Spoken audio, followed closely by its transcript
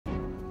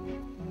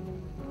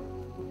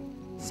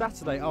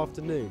Saturday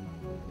afternoon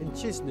in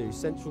Chisinau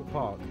Central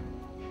Park.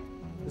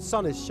 The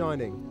sun is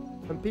shining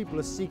and people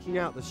are seeking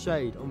out the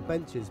shade on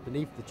benches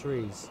beneath the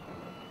trees.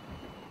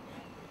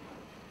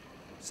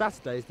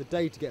 Saturday is the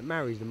day to get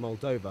married in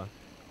Moldova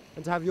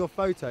and to have your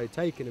photo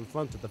taken in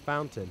front of the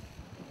fountain.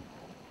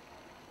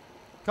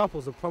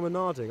 Couples are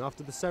promenading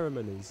after the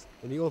ceremonies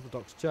in the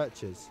Orthodox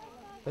churches.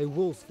 They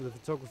waltz for the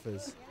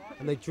photographers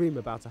and they dream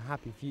about a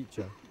happy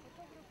future.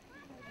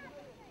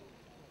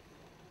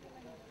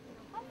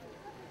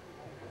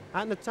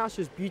 At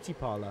Natasha's beauty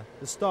parlour,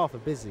 the staff are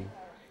busy.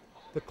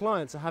 The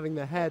clients are having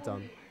their hair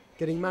done,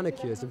 getting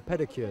manicures and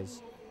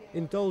pedicures.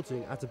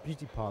 Indulging at a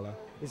beauty parlour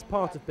is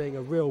part of being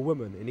a real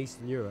woman in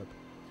Eastern Europe.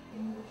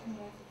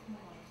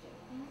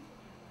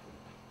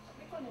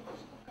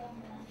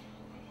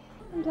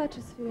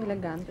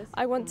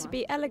 I want to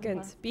be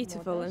elegant,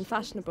 beautiful and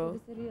fashionable.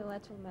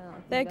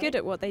 They're good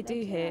at what they do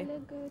here.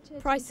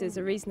 Prices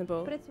are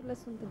reasonable.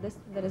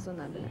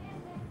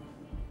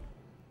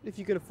 If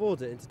you can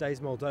afford it in today's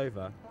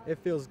Moldova, it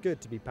feels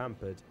good to be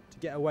pampered, to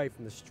get away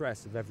from the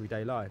stress of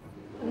everyday life.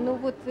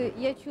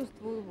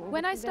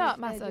 When I start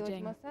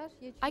massaging,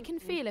 I can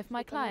feel if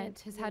my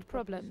client has had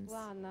problems.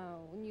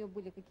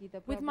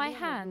 With my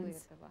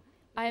hands,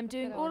 I am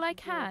doing all I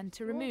can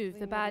to remove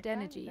the bad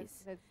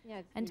energies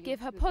and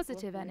give her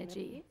positive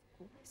energy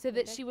so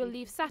that she will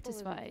leave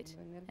satisfied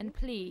and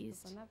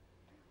pleased.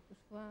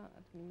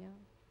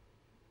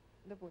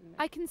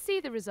 I can see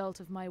the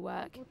result of my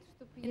work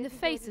in the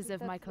faces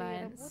of my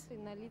clients.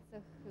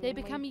 They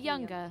become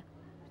younger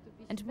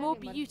and more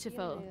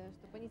beautiful,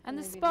 and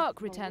the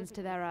spark returns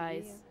to their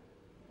eyes.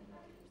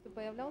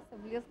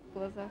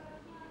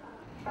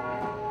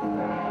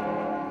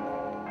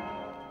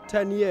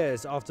 10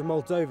 years after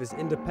Moldova's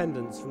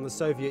independence from the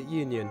Soviet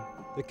Union,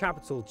 the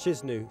capital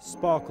Chisinau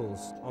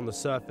sparkles on the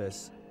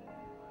surface.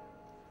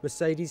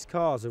 Mercedes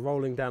cars are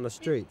rolling down the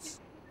streets.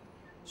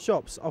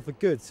 Shops offer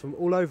goods from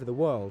all over the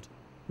world.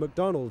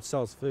 McDonald's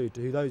sells food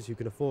to those who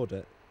can afford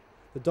it.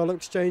 The dollar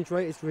exchange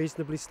rate is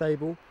reasonably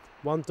stable.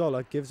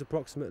 $1 gives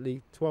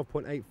approximately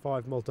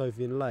 12.85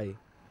 Moldovan lei.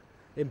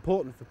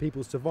 Important for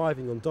people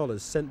surviving on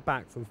dollars sent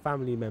back from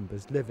family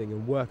members living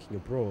and working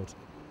abroad.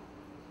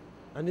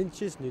 And in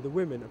Chisinau the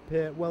women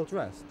appear well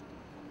dressed.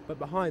 But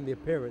behind the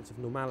appearance of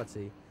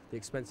normality, the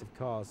expensive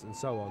cars and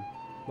so on,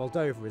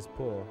 Moldova is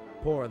poor,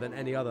 poorer than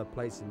any other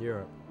place in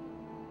Europe.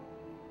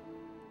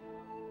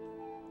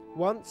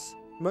 Once,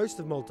 most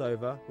of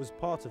Moldova was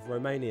part of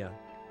Romania.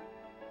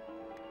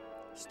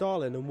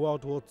 Stalin in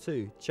World War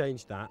II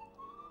changed that.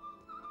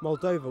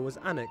 Moldova was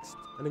annexed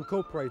and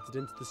incorporated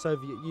into the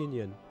Soviet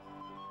Union.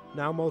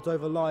 Now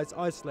Moldova lies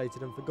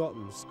isolated and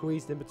forgotten,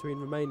 squeezed in between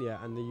Romania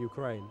and the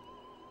Ukraine,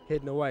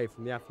 hidden away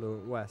from the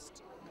affluent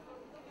West.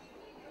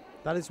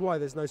 That is why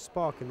there's no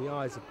spark in the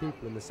eyes of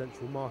people in the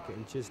central market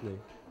in Chisinau.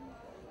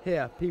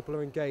 Here, people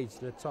are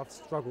engaged in a tough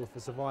struggle for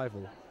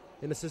survival,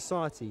 in a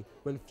society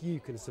when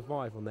few can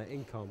survive on their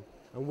income,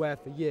 and where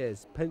for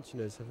years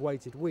pensioners have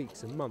waited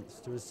weeks and months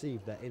to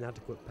receive their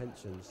inadequate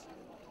pensions.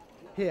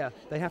 Here,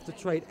 they have to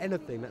trade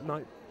anything that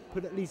might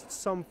put at least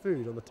some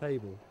food on the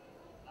table.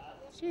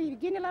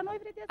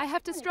 I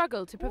have to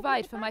struggle to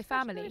provide for my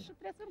family.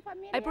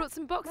 I brought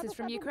some boxes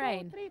from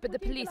Ukraine, but the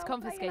police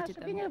confiscated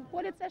them.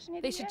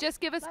 They should just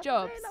give us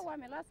jobs.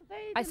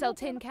 I sell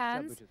tin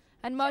cans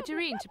and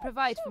margarine to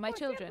provide for my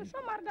children.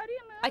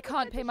 I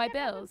can't pay my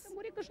bills.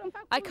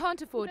 I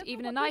can't afford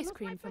even an ice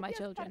cream for my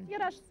children.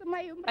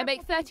 I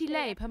make 30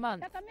 lei per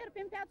month.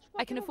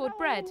 I can afford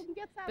bread,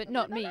 but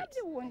not meat.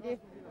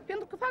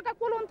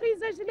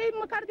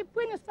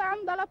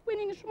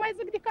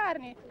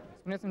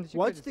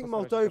 Why do you think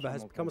Moldova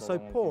has become so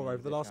poor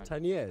over the last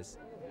 10 years?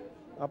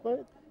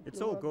 It's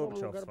all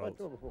Gorbachev's fault.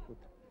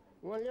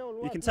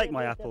 You can take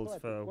my apples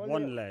for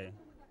 1 lei.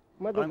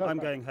 I'm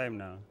going home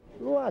now.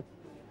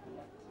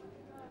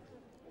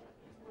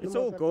 It's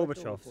all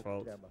Gorbachev's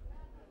fault.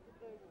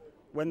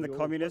 When the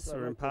communists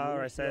were in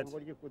power, I said,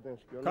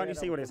 "Can't you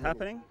see what is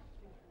happening?"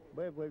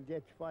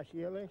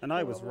 And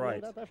I was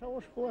right.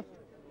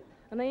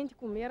 Înainte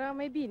cum era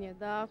mai bine,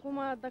 dar acum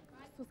dacă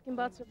s-au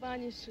schimbat și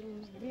banii și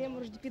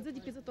vremuri și de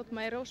zi tot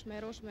mai rău și mai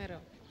rău și mai rău.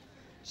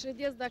 Și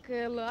vedeți dacă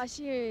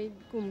așa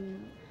cum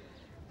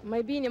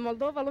mai bine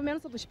Moldova, lumea nu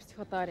se duce peste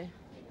hotare.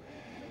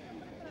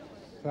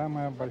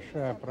 Самая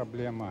большая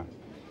проблема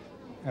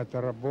 – это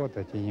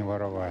работать и не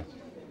воровать.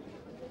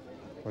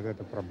 Вот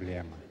это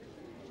проблема.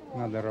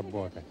 Надо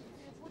работать.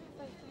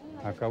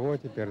 А кого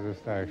теперь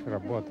заставишь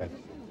работать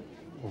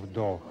в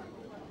долг?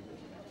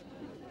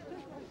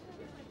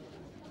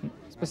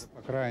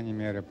 По крайней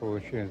мере,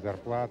 получить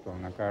зарплату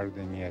на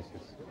каждый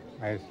месяц.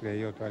 А если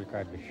ее только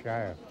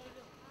обещают?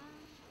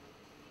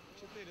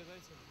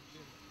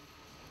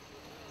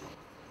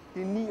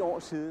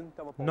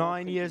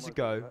 9 years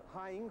ago,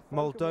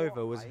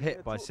 Moldova was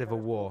hit by civil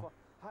war.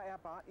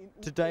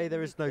 Today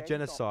there is no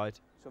genocide,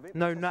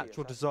 no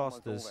natural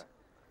disasters.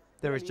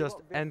 There is just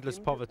endless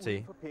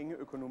poverty.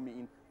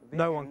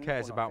 No one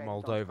cares about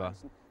Moldova.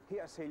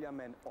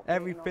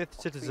 Every fifth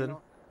citizen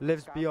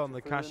lives beyond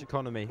the cash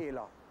economy.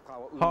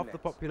 Half the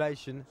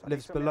population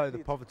lives below the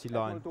poverty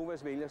line.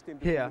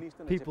 Here,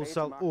 people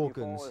sell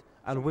organs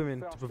and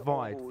women to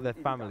provide for their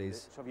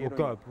families or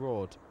go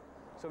abroad.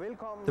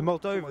 The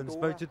Moldovans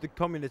voted the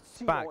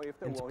communists back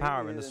into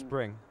power in the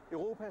spring.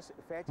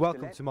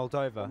 Welcome to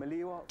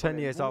Moldova, 10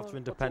 years after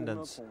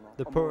independence,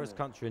 the poorest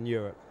country in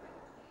Europe.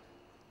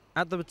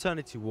 At the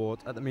maternity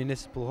ward at the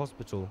municipal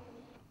hospital,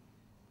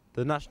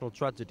 the national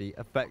tragedy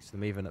affects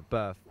them even at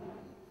birth.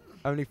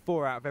 Only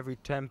 4 out of every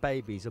 10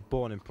 babies are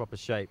born in proper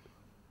shape.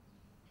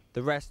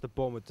 The rest are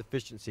born with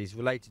deficiencies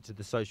related to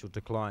the social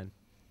decline.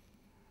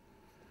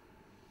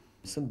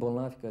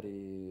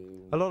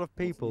 A lot of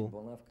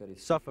people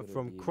suffer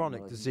from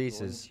chronic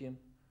diseases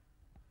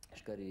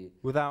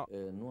without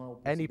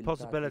any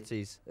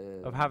possibilities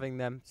of having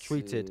them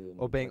treated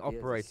or being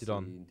operated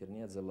on.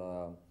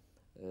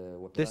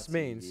 This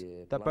means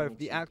that both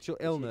the actual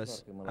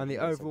illness and the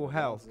overall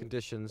health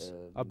conditions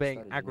are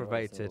being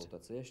aggravated,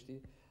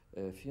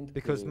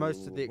 because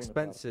most of the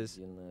expenses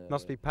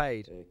must be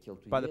paid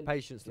by the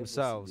patients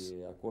themselves.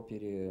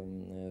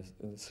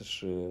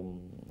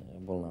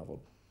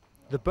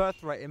 The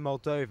birth rate in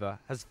Moldova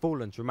has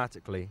fallen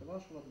dramatically.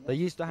 They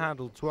used to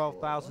handle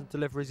 12,000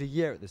 deliveries a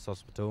year at this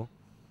hospital.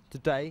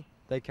 Today,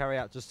 they carry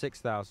out just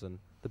 6,000.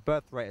 The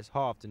birth rate has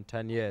halved in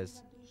 10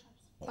 years.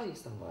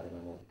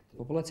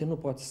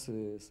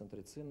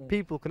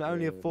 People can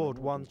only afford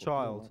 1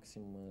 child,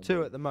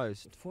 2 at the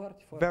most.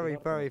 Very,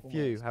 very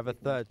few have a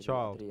 3rd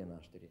child.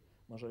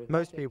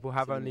 Most people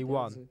have only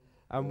 1,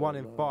 and 1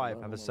 in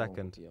 5 have a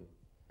second.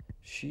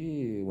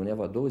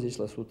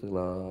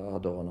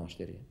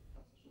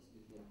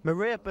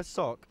 Maria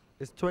Basok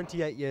is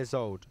 28 years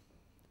old.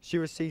 She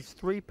receives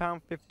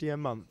 £3.50 a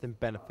month in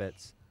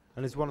benefits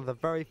and is one of the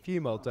very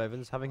few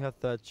Moldovans having her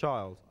 3rd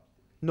child.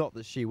 Not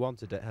that she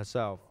wanted it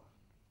herself.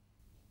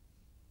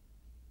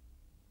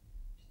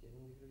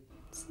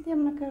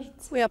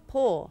 We are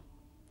poor.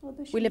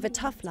 We live a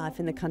tough life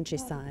in the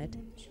countryside,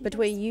 but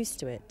we're used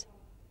to it.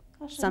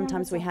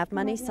 Sometimes we have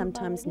money,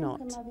 sometimes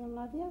not.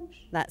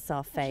 That's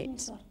our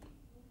fate.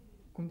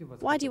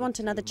 Why do you want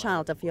another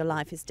child if your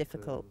life is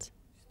difficult?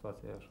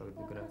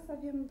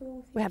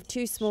 We have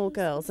 2 small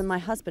girls and my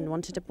husband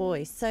wanted a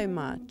boy so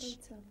much.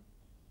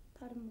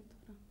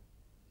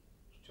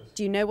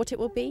 Do you know what it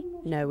will be?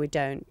 No, we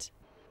don't.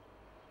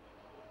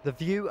 The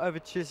view over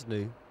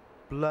Chisinau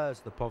blurs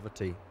the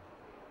poverty.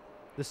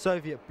 The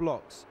Soviet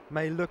blocks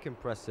may look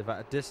impressive at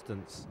a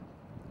distance.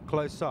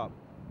 Close up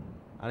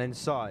and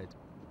inside,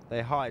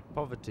 they hide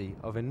poverty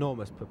of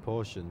enormous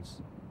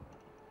proportions.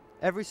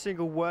 Every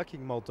single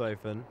working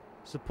Moldovan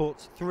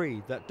supports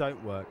 3 that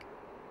don't work.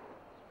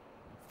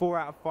 4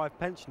 out of 5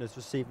 pensioners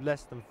receive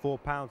less than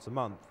 £4 a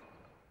month.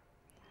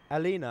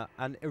 Alina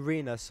and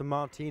Irina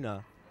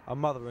Samartina are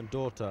mother and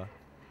daughter.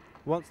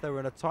 Once they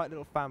were in a tight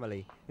little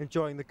family,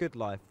 enjoying the good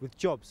life with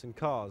jobs and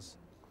cars.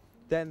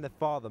 Then their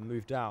father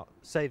moved out,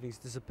 savings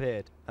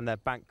disappeared and their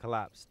bank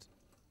collapsed.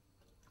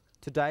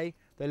 Today,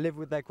 they live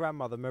with their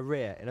grandmother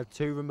Maria in a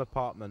 2-room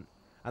apartment,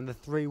 and the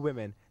 3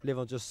 women live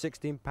on just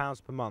 £16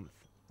 per month,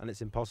 and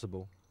it's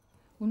impossible.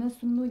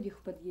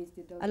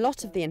 A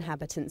lot of the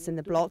inhabitants in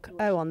the block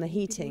owe on the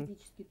heating,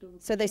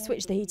 so they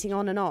switch the heating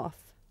on and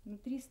off.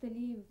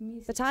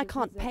 But I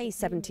can't pay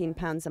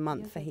 £17 a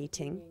month for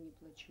heating.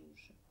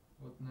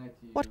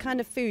 What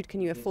kind of food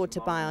can you afford to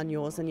buy on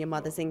yours and your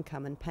mother's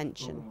income and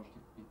pension?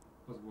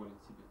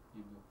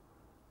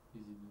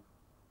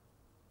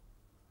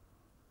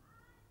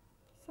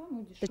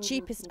 The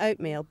cheapest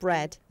oatmeal,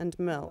 bread and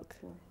milk.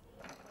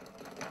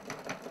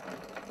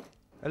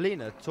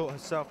 Alina taught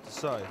herself to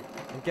sew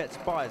and gets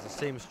by as a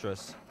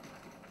seamstress.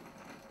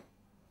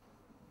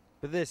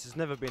 But this has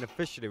never been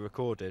officially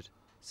recorded,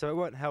 so it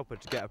won't help her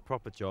to get a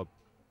proper job.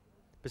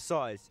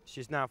 Besides,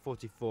 she's now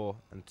 44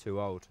 and too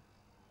old.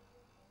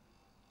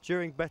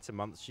 During better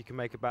months she can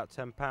make about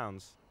 £10,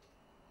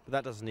 but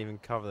that doesn't even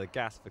cover the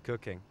gas for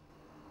cooking.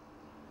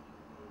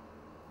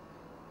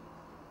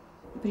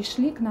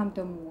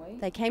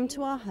 They came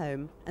to our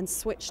home and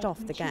switched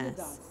off the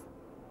gas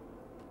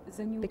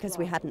because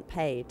we hadn't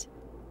paid.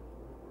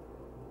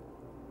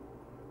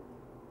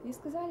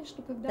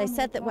 They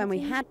said that when we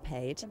had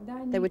paid,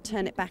 they would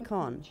turn it back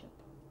on.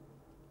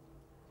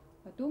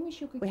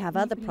 We have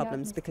other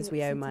problems because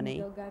we owe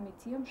money.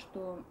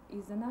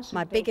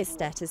 My biggest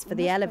debt is for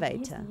the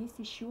elevator.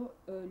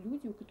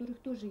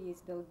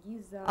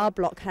 Our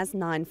block has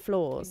 9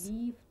 floors.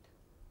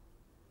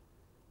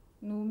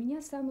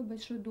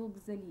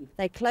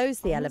 They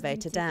closed the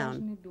elevator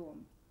down,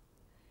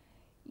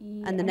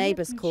 and the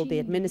neighbours called the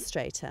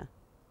administrator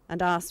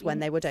and asked when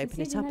they would open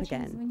it up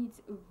again.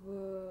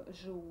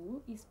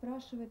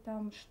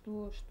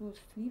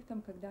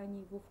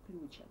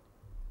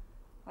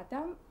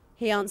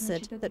 He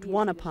answered that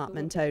one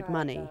apartment owed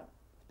money.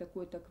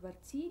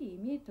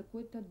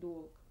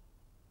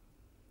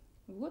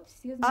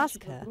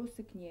 Ask her.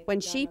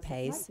 When she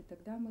pays,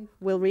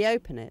 we'll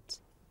reopen it.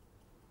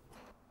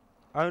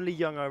 Only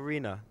young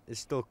Irina is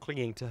still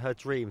clinging to her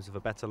dreams of a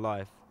better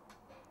life.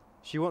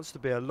 She wants to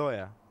be a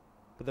lawyer,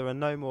 but there are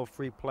no more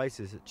free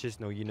places at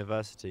Chisinau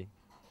University.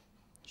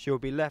 she will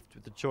be left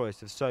with the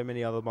choice of so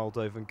many other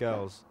Moldovan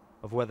girls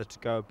of whether to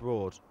go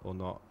abroad or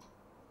not.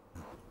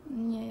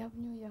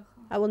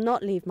 I will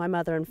not leave my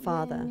mother and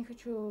father,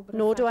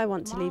 nor do I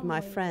want to leave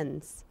my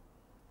friends.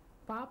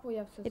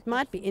 It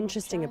might be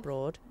interesting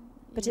abroad,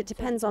 but it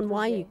depends on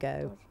why you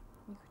go.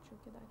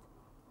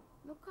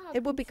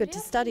 It would be good to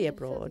study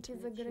abroad.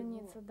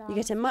 You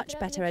get a much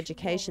better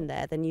education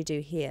there than you do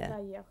here.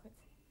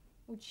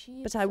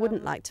 But I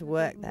wouldn't like to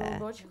work there.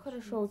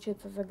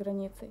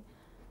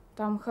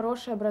 Там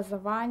хорошее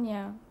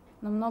образование,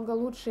 намного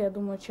лучше, я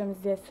думаю, чем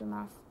здесь у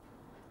нас.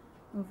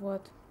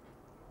 Вот.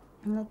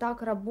 Но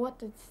так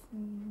работать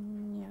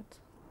нет.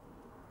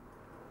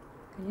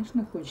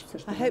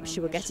 I hope she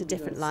will get a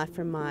different life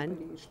from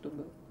mine.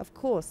 Of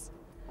course,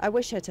 I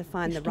wish her to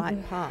find the right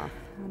path.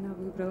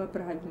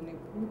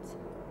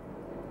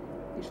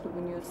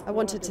 I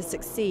want her to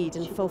succeed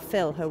and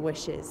fulfill her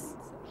wishes.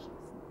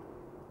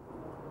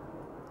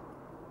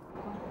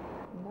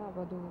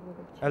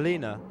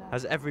 Alina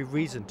has every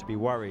reason to be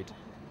worried.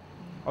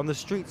 On the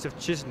streets of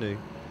Chisinau,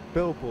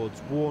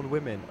 billboards warn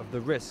women of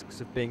the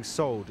risks of being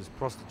sold as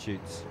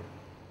prostitutes.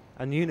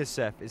 And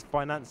UNICEF is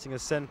financing a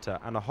centre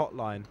and a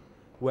hotline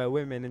where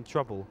women in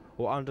trouble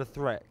or under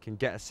threat can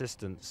get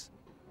assistance.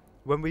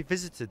 When we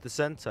visited the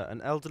centre,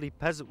 an elderly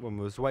peasant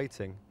woman was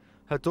waiting.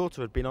 Her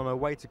daughter had been on her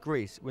way to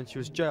Greece when she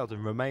was jailed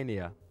in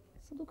Romania.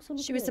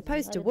 She was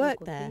supposed to work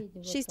there.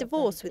 She's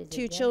divorced with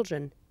 2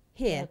 children.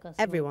 Here,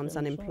 everyone's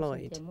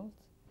unemployed.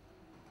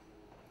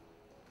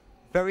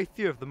 Very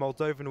few of the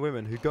Moldovan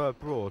women who go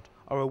abroad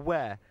are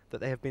aware that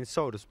they have been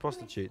sold as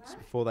prostitutes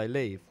before they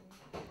leave,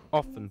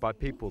 often by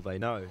people they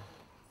know.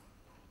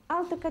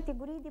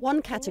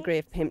 One category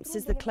of pimps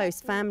is the close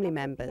family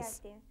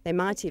members. They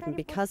might even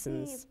be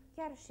cousins.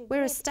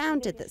 We're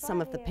astounded that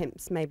some of the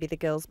pimps may be the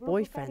girls'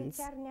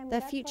 boyfriends,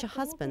 their future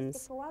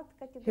husbands,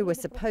 who were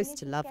supposed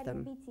to love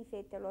them.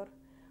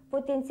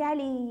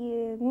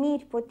 Potențialii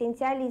miri,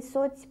 potențialii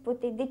soți,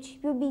 deci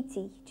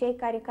iubiții, cei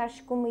care ca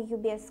și cum îi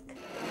iubesc.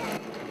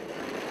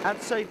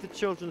 At Save the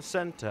Children's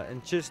Centre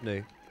in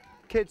Chisinau,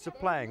 kids are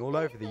playing all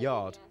over the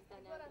yard.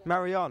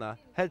 Mariana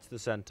heads the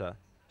centre.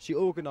 She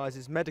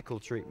organises medical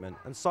treatment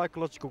and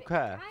psychological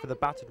care for the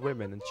battered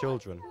women and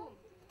children.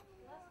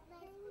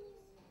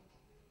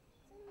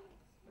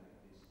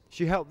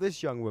 She helped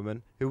this young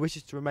woman, who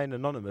wishes to remain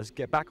anonymous,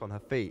 get back on her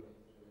feet.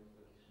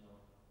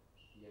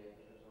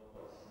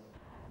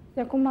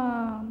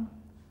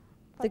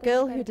 The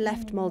girl who'd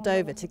left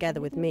Moldova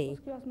together with me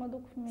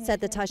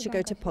said that I should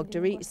go to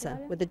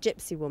Podgorica with a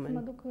gypsy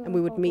woman and we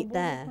would meet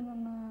there.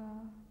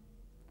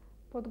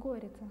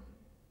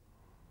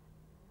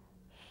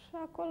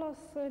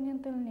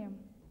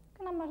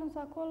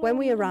 When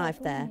we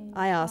arrived there,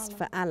 I asked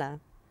for Allah,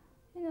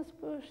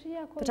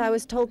 but I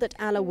was told that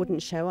Allah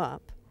wouldn't show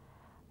up,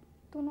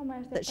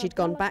 that she'd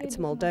gone back to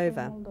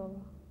Moldova.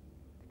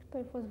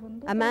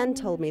 A man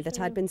told me that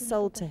I'd been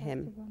sold to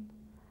him,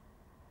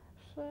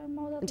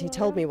 and he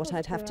told me what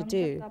I'd have to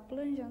do.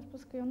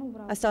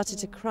 I started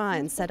to cry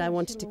and said I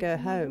wanted to go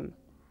home,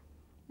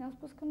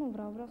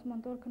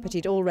 but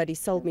he'd already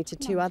sold me to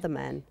 2 other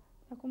men.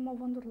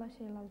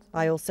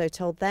 I also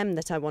told them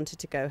that I wanted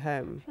to go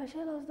home,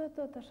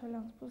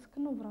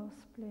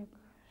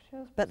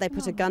 but they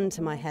put a gun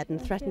to my head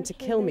and threatened to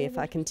kill me if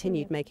I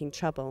continued making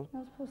trouble.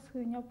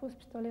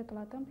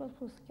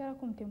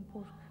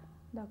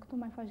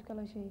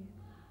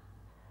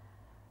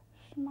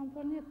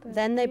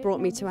 Then they brought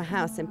me to a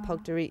house in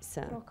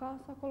Podgorica,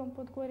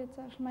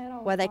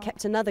 where they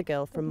kept another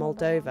girl from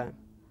Moldova.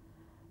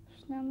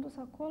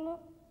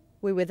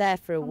 We were there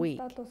for a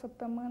week.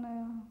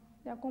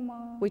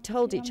 We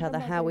told each other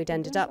how we'd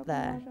ended up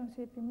there.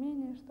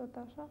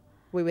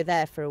 We were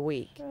there for a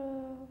week.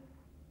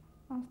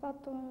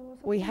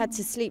 We had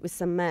to sleep with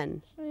some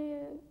men.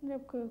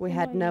 We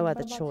had no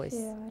other choice.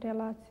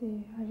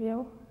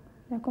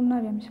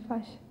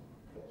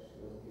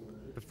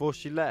 Before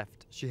she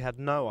left, she had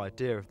no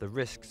idea of the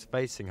risks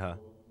facing her.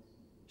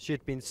 She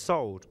had been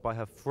sold by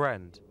her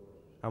friend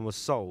and was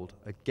sold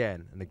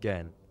again and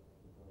again.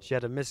 She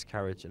had a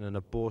miscarriage and an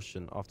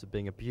abortion after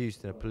being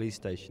abused in a police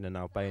station in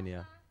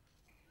Albania.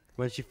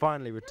 When she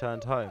finally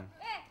returned home,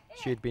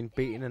 she had been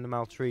beaten and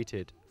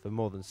maltreated for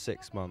more than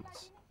 6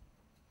 months.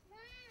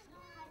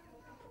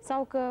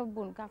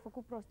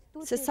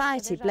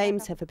 Society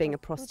blames her for being a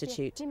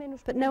prostitute,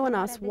 but no one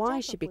asks why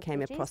she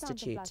became a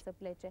prostitute.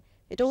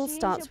 It all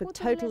starts with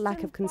total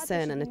lack of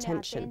concern and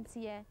attention,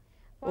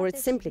 or it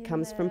simply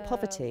comes from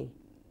poverty.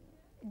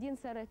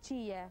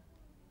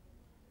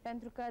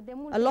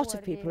 A lot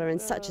of people are in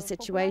such a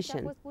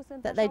situation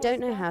that they don't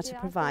know how to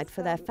provide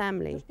for their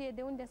family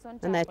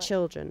and their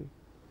children.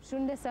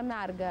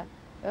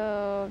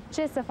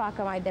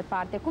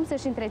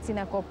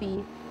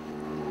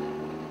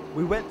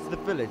 We went to the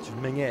village of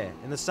Mingir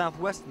in the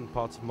southwestern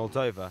part of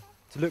Moldova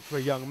to look for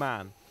a young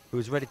man who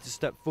was ready to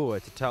step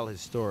forward to tell his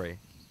story.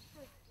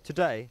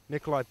 Today,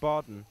 Nicolae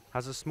Barden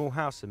has a small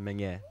house in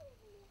Mingir,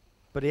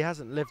 but he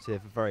hasn't lived here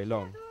for very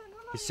long.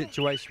 His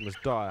situation was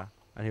dire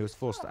and he was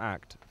forced to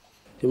act.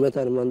 I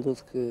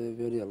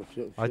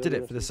did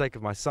it for the sake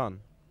of my son.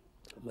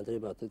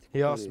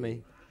 He asked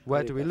me,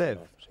 where do we live?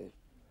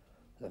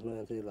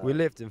 We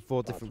lived in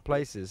 4 different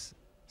places,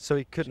 so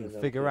he couldn't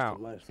figure out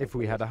if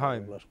we had a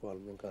home.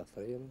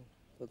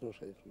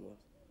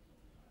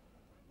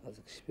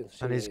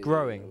 And he's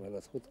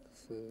growing,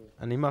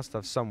 and he must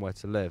have somewhere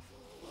to live.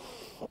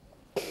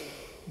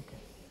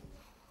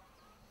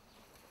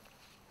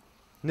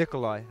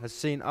 Nikolai has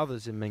seen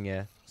others in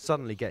Mingyur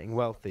suddenly getting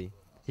wealthy.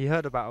 He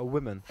heard about a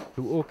woman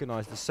who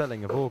organised the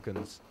selling of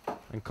organs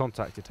and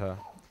contacted her.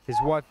 His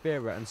wife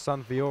Vera and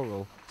son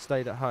Vioral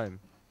stayed at home.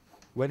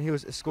 When he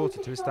was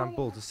escorted to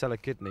Istanbul to sell a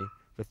kidney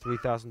for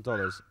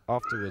 $3,000,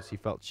 afterwards he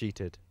felt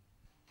cheated.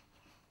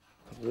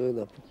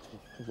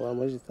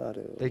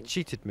 They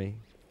cheated me.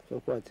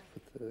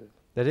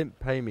 They didn't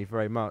pay me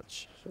very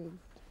much.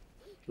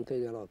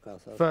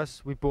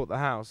 First we bought the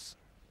house.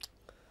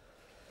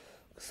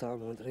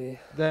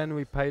 Then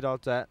we paid our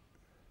debt.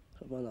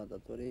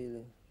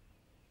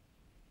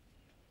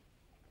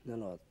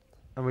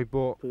 And we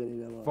bought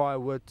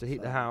firewood to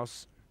heat the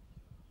house.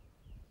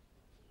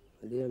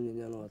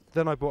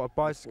 Then I bought a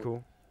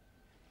bicycle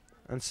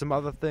and some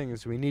other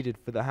things we needed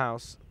for the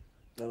house.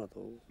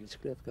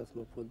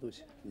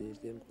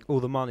 All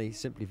the money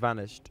simply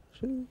vanished.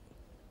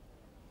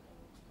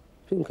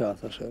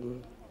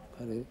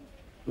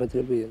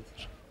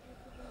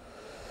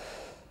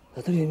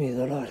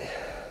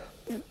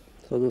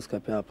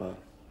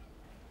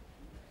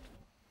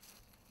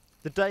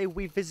 The day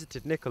we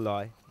visited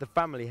Nikolai, the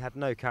family had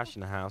no cash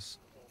in the house,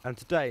 and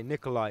today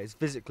Nikolai is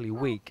physically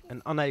weak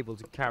and unable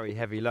to carry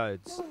heavy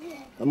loads.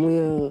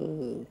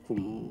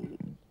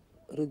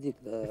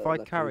 If I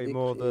carry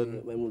more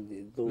than,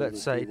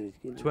 let's say,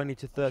 20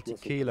 to 30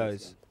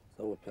 kilos,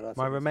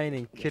 my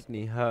remaining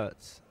kidney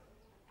hurts.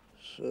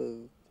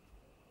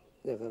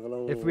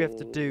 If we have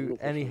to do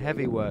any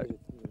heavy work,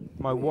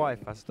 my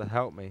wife has to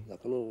help me.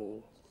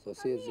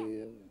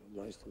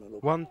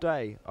 One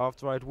day,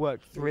 after I'd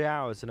worked 3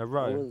 hours in a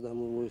row,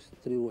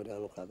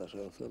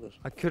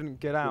 I couldn't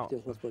get out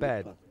of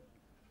bed.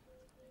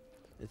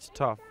 It's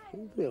tough.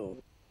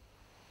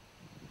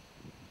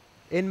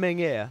 In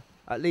Mingyur,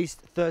 at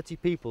least 30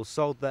 people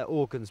sold their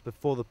organs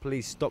before the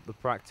police stopped the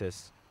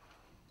practice.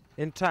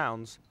 In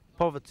towns,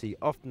 poverty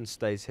often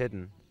stays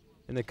hidden.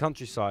 In the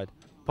countryside,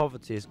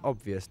 poverty is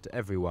obvious to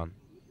everyone.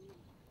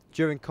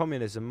 During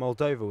communism,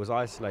 Moldova was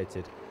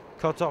isolated,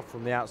 cut off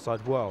from the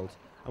outside world,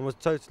 and was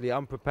totally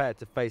unprepared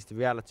to face the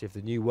reality of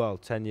the new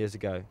world 10 years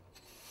ago.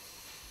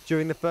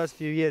 During the first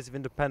few years of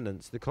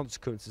independence, the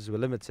consequences were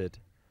limited.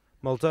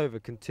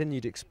 Moldova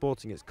continued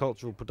exporting its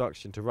cultural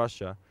production to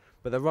Russia,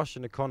 but the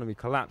Russian economy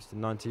collapsed in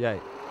 '98.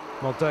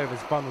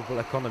 Moldova's vulnerable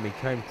economy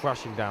came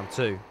crashing down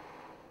too.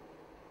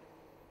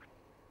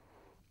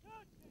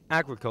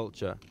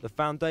 Agriculture, the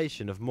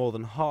foundation of more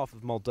than half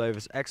of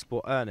Moldova's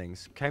export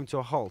earnings, came to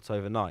a halt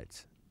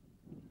overnight.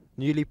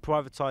 Newly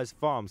privatized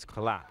farms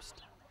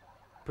collapsed.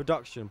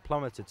 Production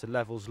plummeted to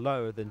levels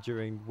lower than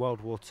during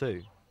World War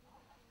II.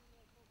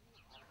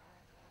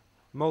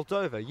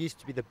 Moldova used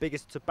to be the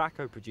biggest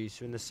tobacco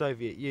producer in the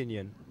Soviet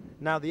Union.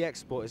 Now the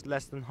export is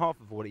less than half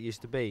of what it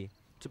used to be.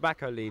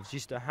 Tobacco leaves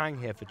used to hang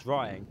here for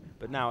drying,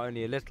 but now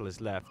only a little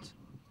is left.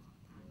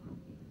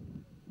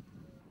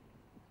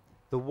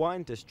 The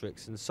wine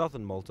districts in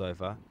southern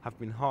Moldova have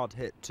been hard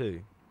hit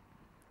too.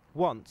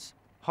 Once,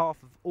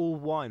 half of all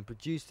wine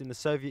produced in the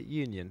Soviet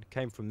Union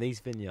came from these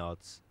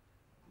vineyards.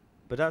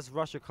 But as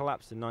Russia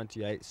collapsed in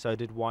 '98, so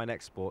did wine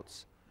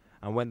exports.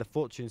 And when the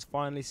fortunes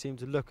finally seemed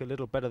to look a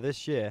little better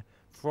this year,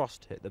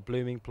 frost hit the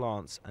blooming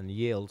plants and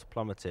yield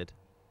plummeted.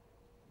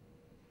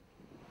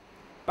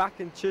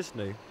 Back in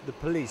Chisinau, the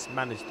police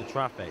managed the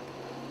traffic.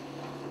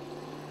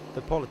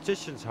 The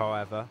politicians,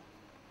 however,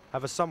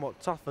 have a somewhat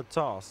tougher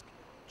task,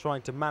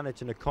 trying to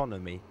manage an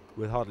economy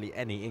with hardly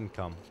any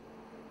income.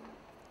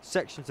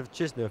 Sections of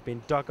Chisinau have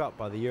been dug up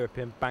by the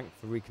European Bank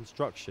for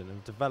Reconstruction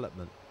and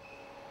Development.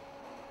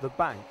 The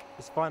bank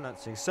is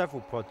financing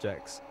several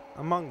projects,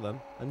 among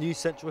them a new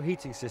central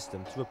heating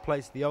system to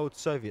replace the old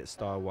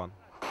Soviet-style one.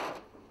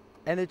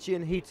 Energy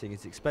and heating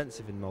is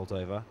expensive in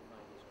Moldova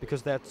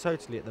because they are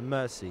totally at the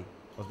mercy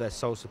of their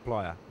sole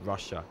supplier,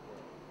 Russia.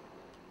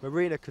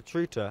 Marina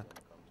Katruta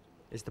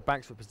is the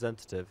bank's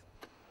representative.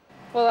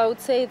 Well, I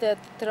would say that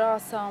there are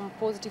some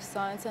positive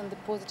signs, and the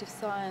positive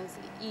signs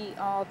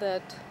are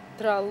that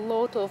there are a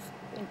lot of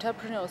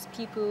entrepreneurs,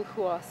 people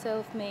who are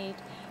self-made,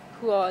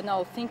 who are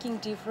now thinking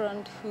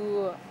different,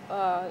 who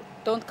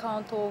don't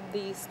count on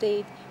the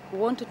state, who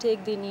want to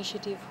take the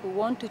initiative, who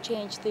want to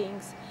change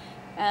things.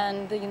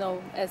 And, you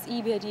know, as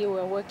EBRD,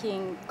 we're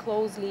working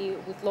closely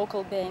with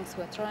local banks.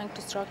 We're trying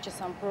to structure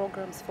some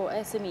programs for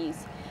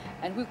SMEs,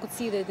 and we could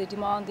see that the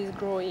demand is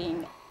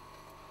growing.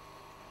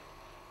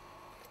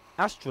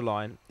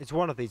 Astroline is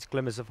one of these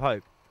glimmers of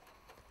hope.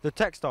 The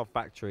textile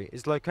factory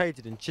is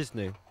located in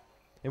Chisinau,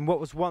 in what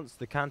was once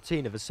the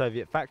canteen of a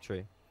Soviet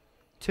factory.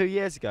 2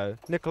 years ago,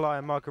 Nikolai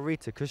and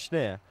Margarita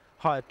Kushnir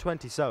hired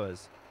 20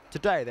 sewers.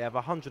 Today they have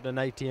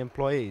 180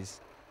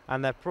 employees,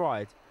 and their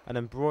pride, an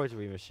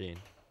embroidery machine.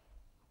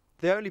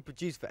 They only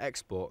produce for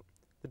export,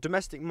 The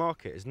domestic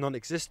market is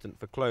non-existent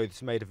for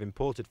clothes made of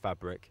imported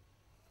fabric.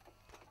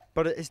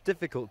 But it is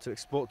difficult to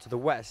export to the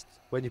West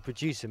when you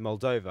produce in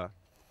Moldova.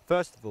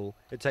 First of all,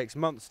 it takes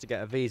months to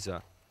get a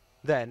visa.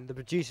 Then, the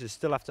producers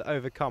still have to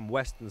overcome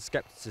Western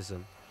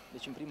scepticism.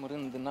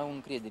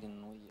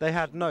 They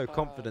had no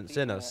confidence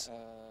in us.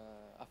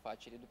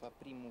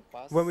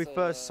 When we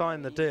first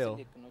signed the deal,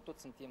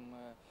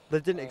 they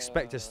didn't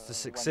expect us to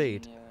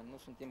succeed.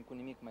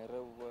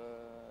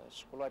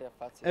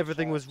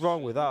 Everything was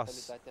wrong with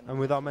us and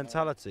with our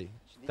mentality,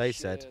 they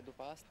said.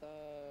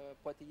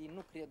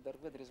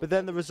 But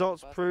then the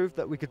results proved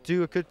that we could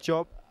do a good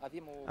job,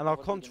 and our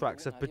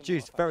contracts have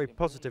produced very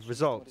positive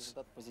results.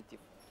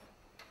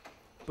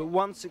 But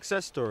one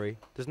success story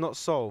does not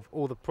solve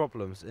all the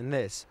problems in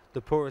this,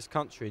 the poorest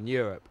country in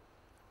Europe.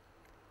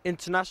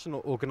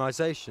 International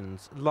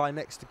organisations lie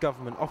next to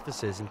government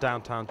offices in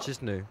downtown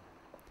Chisinau.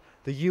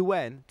 The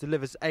UN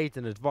delivers aid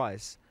and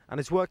advice and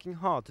is working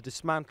hard to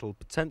dismantle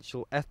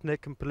potential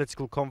ethnic and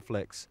political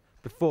conflicts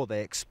before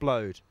they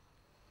explode.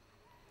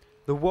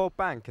 The World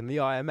Bank and the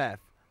IMF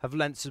have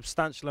lent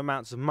substantial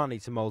amounts of money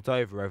to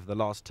Moldova over the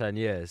last 10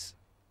 years.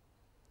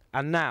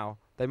 And now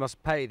they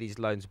must pay these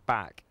loans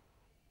back.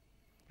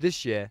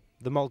 This year,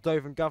 the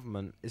Moldovan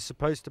government is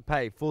supposed to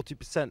pay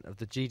 40% of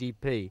the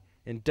GDP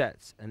in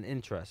debts and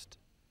interest,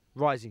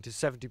 rising to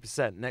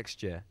 70%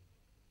 next year.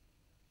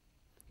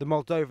 The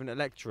Moldovan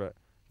electorate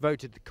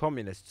voted the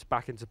communists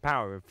back into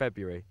power in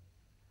February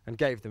and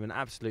gave them an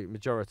absolute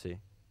majority.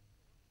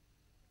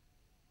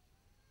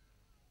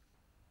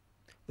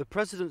 The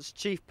president's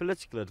chief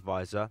political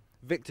advisor,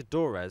 Victor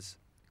Dores,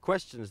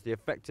 questions the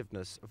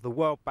effectiveness of the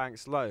World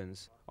Bank's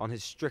loans on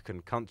his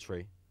stricken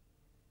country.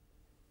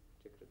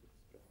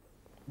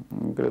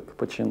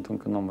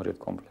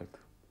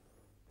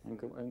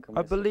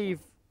 I believe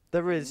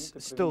there is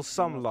still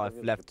some life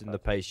left in the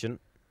patient.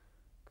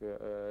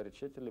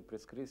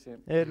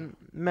 In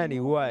many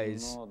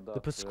ways, the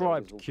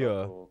prescribed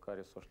cure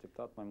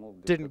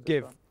didn't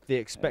give the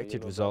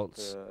expected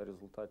results,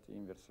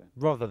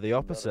 rather the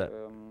opposite.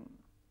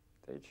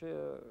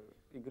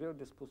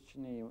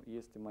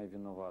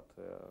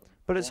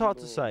 But it's hard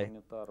to say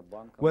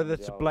whether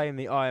to blame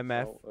the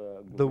IMF,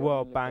 the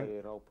World Bank,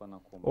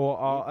 or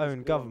our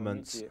own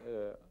governments.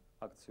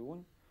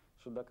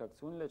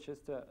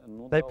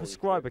 They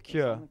prescribe a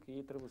cure,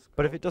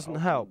 but if it doesn't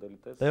help,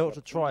 they ought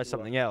to try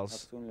something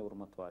else.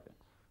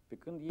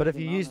 But if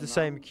you use the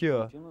same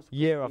cure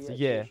year after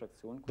year,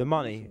 the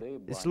money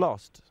is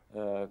lost.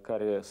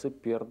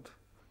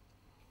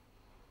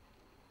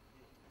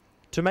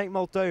 To make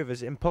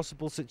Moldova's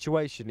impossible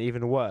situation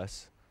even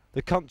worse,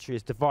 the country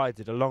is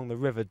divided along the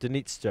river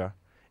Dniester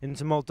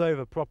into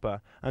Moldova proper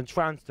and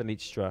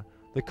Transdniester,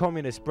 the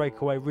communist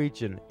breakaway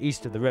region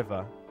east of the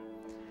river.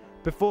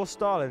 Before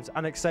Stalin's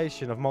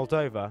annexation of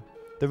Moldova,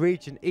 the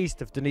region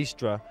east of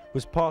Dniester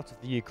was part of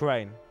the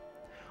Ukraine.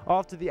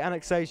 After the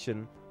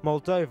annexation,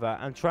 Moldova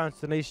and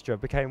Transdniester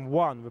became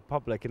one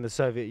republic in the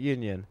Soviet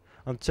Union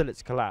until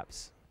its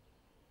collapse.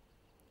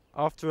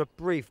 After a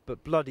brief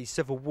but bloody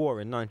civil war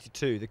in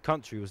 '92, the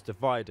country was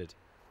divided.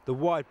 The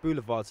wide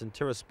boulevards in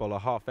Tiraspol are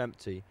half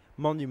empty.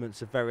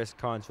 Monuments of various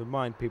kinds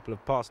remind people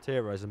of past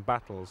heroes and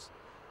battles.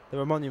 There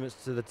are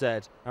monuments to the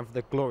dead and for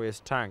the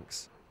glorious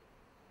tanks.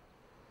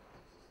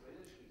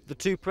 The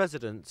two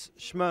presidents,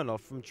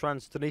 Smirnov from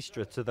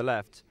Transdniester to the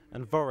left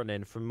and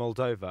Voronin from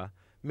Moldova,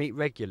 meet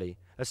regularly,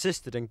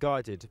 assisted and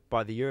guided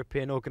by the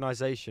European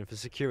Organisation for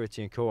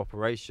Security and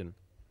Cooperation.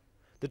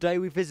 The day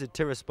we visited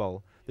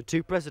Tiraspol, the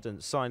two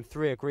presidents signed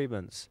 3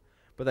 agreements,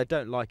 but they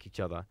don't like each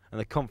other and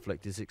the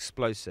conflict is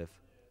explosive.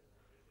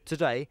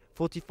 Today,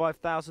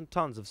 45,000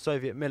 tons of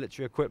Soviet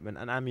military equipment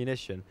and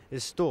ammunition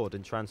is stored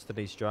in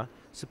Transdniester,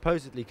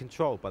 supposedly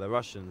controlled by the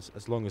Russians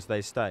as long as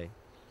they stay.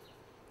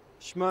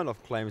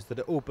 Smirnov claims that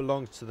it all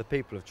belongs to the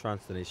people of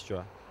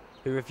Transdniester,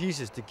 who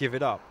refuses to give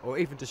it up or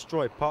even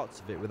destroy parts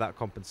of it without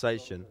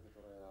compensation,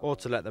 or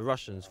to let the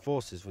Russian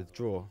forces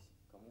withdraw.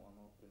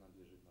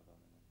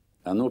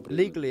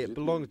 Legally, it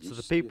belongs to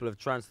the people of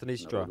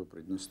Transdniester.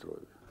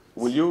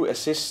 Will you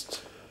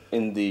assist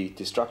in the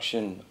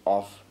destruction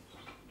of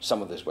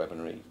some of this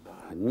weaponry?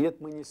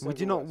 We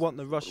do not want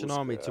the Russian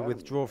army to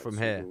withdraw from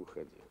here.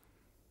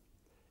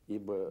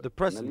 The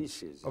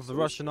presence of the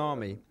Russian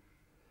army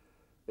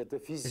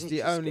is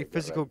the only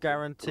physical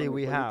guarantee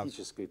we have,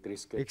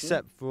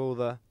 except for all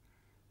the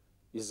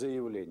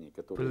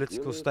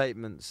political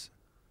statements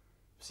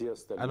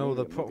and all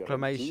the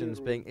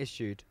proclamations being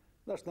issued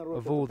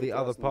of all the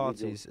other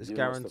parties as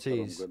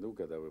guarantees.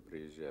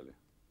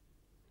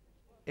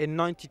 In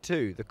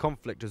 '92, the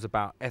conflict was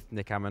about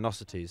ethnic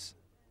animosities.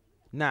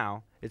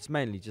 Now, it's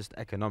mainly just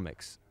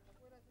economics.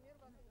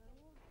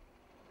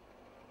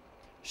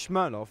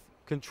 Smirnov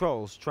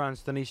controls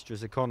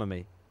Transdniester's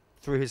economy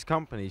through his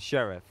company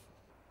Sheriff.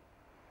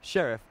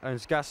 Sheriff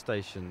owns gas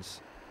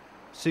stations,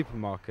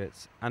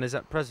 supermarkets, and is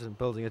at present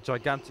building a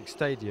gigantic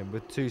stadium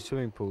with 2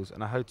 swimming pools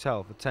and a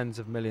hotel for tens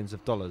of millions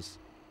of dollars.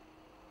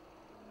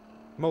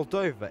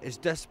 Moldova is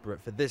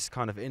desperate for this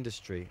kind of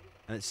industry,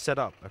 and it's set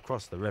up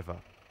across the river.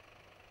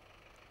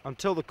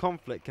 Until the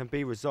conflict can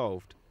be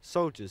resolved,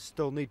 soldiers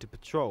still need to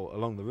patrol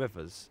along the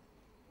rivers.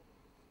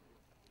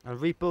 And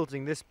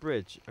rebuilding this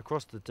bridge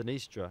across the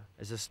Dniester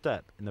is a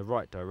step in the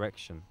right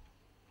direction.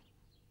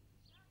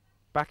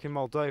 Back in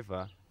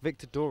Moldova,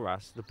 Victor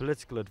Doras, the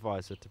political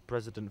advisor to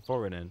President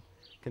Voronin,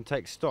 can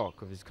take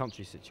stock of his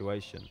country's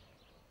situation.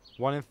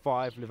 1 in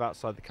 5 live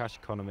outside the cash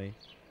economy,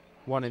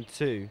 1 in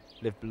 2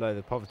 live below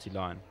the poverty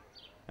line,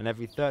 and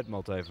every third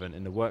Moldovan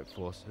in the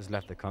workforce has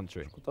left the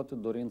country.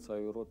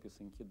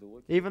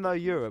 Even though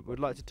Europe would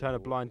like to turn a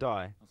blind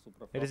eye,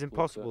 it is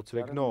impossible to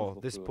ignore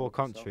this poor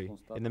country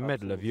in the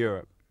middle of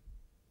Europe.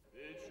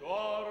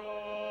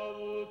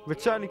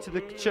 Returning to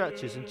the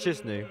churches in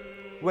Chisinau,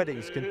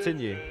 weddings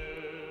continue.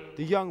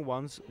 The young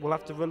ones will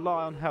have to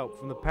rely on help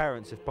from the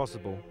parents if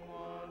possible,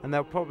 and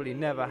they'll probably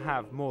never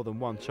have more than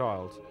one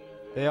child.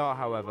 They are,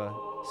 however,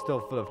 still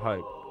full of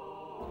hope.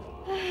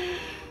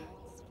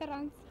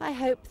 I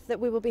hope that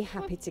we will be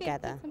happy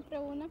together,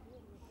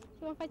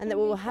 and that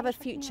we will have a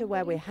future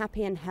where we're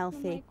happy and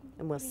healthy,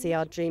 and we'll see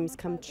our dreams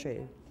come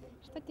true.